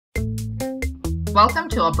Welcome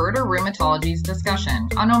to Alberta Rheumatology's discussion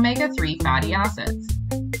on omega-3 fatty acids.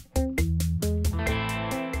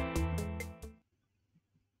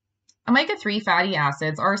 Omega-3 fatty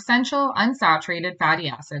acids are essential unsaturated fatty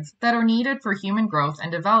acids that are needed for human growth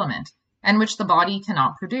and development, and which the body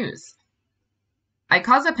cannot produce.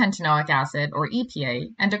 Eicosapentaenoic acid, or EPA,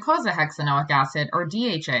 and docosahexaenoic acid, or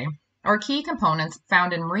DHA, are key components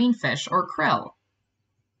found in marine fish or krill.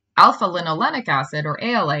 Alpha-linolenic acid, or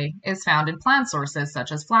ALA, is found in plant sources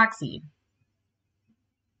such as flaxseed.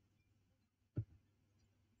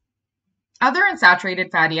 Other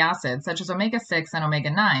unsaturated fatty acids, such as omega-6 and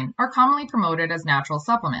omega-9, are commonly promoted as natural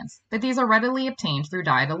supplements, but these are readily obtained through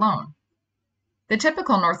diet alone. The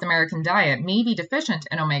typical North American diet may be deficient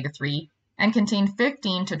in omega-3 and contain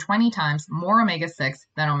 15 to 20 times more omega-6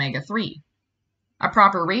 than omega-3. A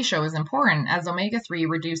proper ratio is important as omega-3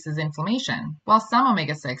 reduces inflammation, while some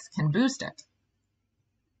omega-6 can boost it.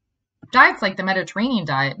 Diets like the Mediterranean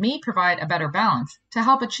diet may provide a better balance to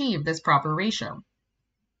help achieve this proper ratio.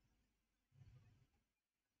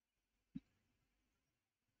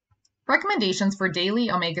 Recommendations for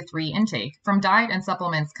daily omega-3 intake from diet and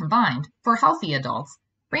supplements combined for healthy adults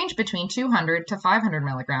range between 200 to 500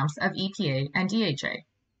 milligrams of EPA and DHA.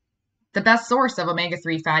 The best source of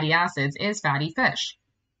omega-3 fatty acids is fatty fish.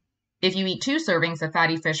 If you eat 2 servings of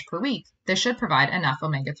fatty fish per week, this should provide enough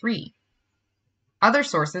omega-3. Other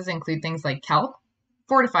sources include things like kelp,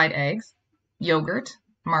 fortified eggs, yogurt,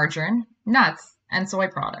 margarine, nuts, and soy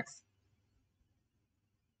products.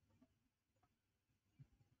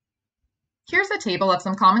 Here's a table of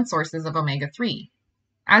some common sources of omega-3.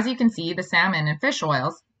 As you can see, the salmon and fish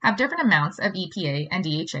oils have different amounts of EPA and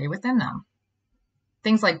DHA within them.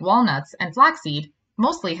 Things like walnuts and flaxseed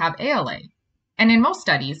mostly have ALA, and in most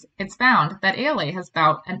studies, it's found that ALA has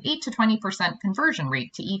about an 8 to 20% conversion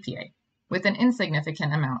rate to EPA, with an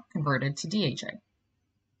insignificant amount converted to DHA.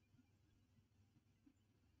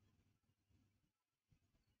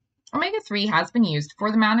 Omega-3 has been used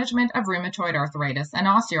for the management of rheumatoid arthritis and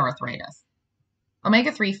osteoarthritis.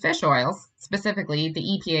 Omega-3 fish oils, specifically the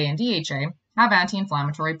EPA and DHA, have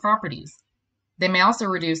anti-inflammatory properties. They may also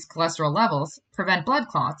reduce cholesterol levels, prevent blood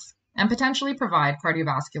clots, and potentially provide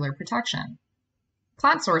cardiovascular protection.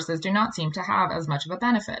 Plant sources do not seem to have as much of a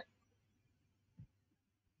benefit.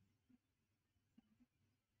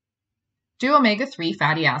 Do omega-3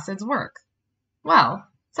 fatty acids work? Well,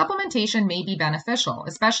 supplementation may be beneficial,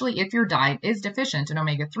 especially if your diet is deficient in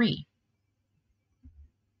omega-3.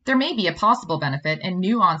 There may be a possible benefit in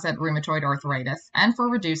new-onset rheumatoid arthritis and for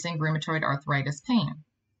reducing rheumatoid arthritis pain.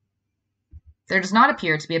 There does not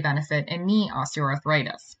appear to be a benefit in knee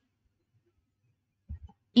osteoarthritis.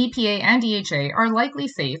 EPA and DHA are likely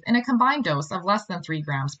safe in a combined dose of less than 3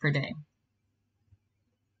 grams per day.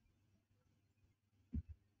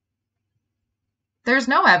 There is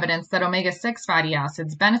no evidence that omega-6 fatty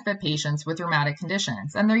acids benefit patients with rheumatic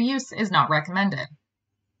conditions, and their use is not recommended.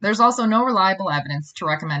 There's also no reliable evidence to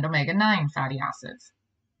recommend omega-9 fatty acids.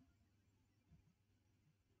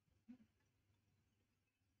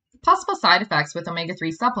 Possible side effects with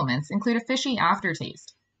omega-3 supplements include a fishy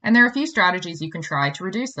aftertaste, and there are a few strategies you can try to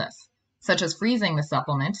reduce this, such as freezing the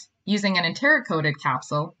supplement, using an enteric-coated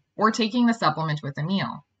capsule, or taking the supplement with a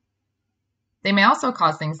meal. They may also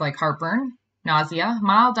cause things like heartburn, nausea,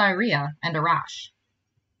 mild diarrhea, and a rash.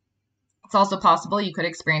 It's also possible you could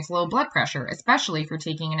experience low blood pressure, especially if you're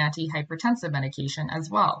taking an antihypertensive medication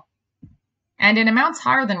as well. And in amounts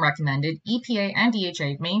higher than recommended, EPA and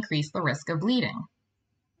DHA may increase the risk of bleeding.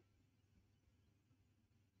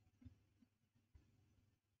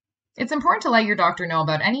 It's important to let your doctor know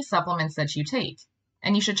about any supplements that you take,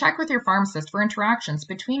 and you should check with your pharmacist for interactions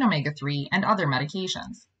between omega-3 and other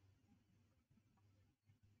medications.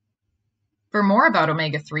 For more about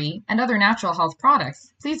omega-3 and other natural health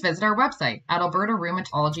products, please visit our website at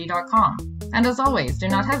albertarheumatology.com. And as always, do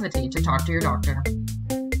not hesitate to talk to your doctor.